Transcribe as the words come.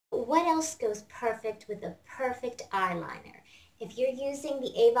what else goes perfect with a perfect eyeliner? If you're using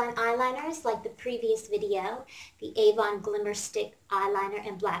the Avon eyeliners like the previous video, the Avon Glimmer Stick Eyeliner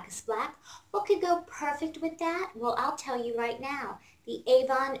in Black is Black, what could go perfect with that? Well, I'll tell you right now, the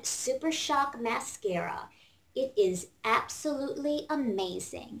Avon Supershock Mascara. It is absolutely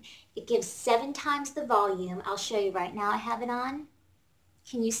amazing. It gives 7 times the volume. I'll show you right now. I have it on.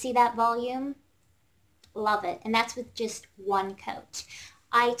 Can you see that volume? Love it. And that's with just one coat.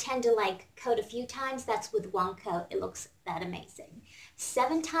 I tend to coat a few times. That's with one coat. It looks that amazing.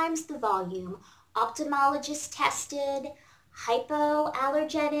 7 times the volume. Ophthalmologist tested.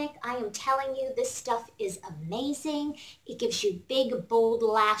 Hypoallergenic. I am telling you, this stuff is amazing. It gives you big, bold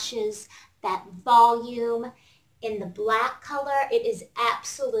lashes, that volume. In the black color, it is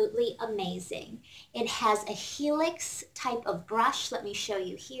absolutely amazing. It has a helix type of brush. Let me show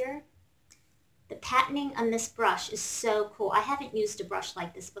you here. The patterning on this brush is so cool. I haven't used a brush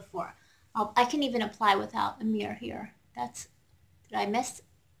like this before. I can even apply without a mirror here. Did I miss?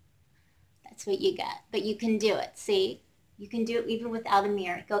 That's what you get. But you can do it, see? You can do it even without a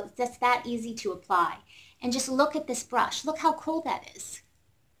mirror. That's that easy to apply. And just look at this brush. Look how cool that is.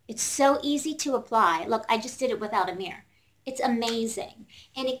 It's so easy to apply. Look, I just did it without a mirror. It's amazing.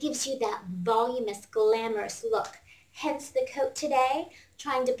 And it gives you that voluminous, glamorous look. Hence the coat today,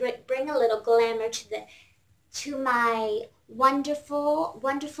 trying to bring a little glamour to my wonderful,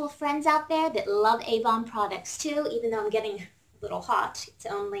 wonderful friends out there that love Avon products too, even though I'm getting a little hot. It's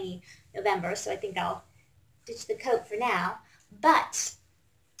only November, so I think I'll ditch the coat for now. But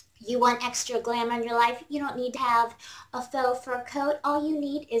you want extra glamour in your life? You don't need to have a faux fur coat. All you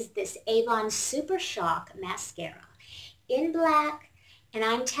need is this Avon Super Shock Mascara in black. And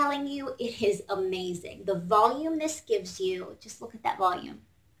I'm telling you, it is amazing. The volume this gives you, just look at that volume.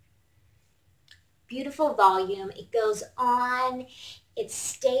 Beautiful volume. It goes on. It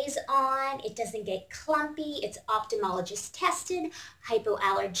stays on. It doesn't get clumpy. It's ophthalmologist tested,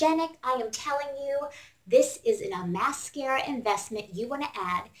 hypoallergenic. I am telling you, this is a mascara investment you want to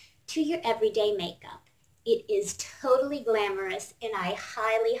add to your everyday makeup. It is totally glamorous, and I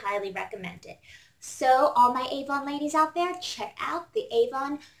highly, highly recommend it. So all my Avon ladies out there, check out the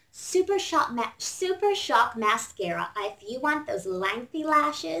Avon Super Shock Mascara. If you want those lengthy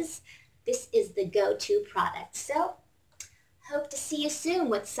lashes, this is the go-to product. So hope to see you soon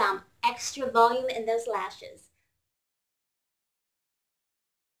with some extra volume in those lashes.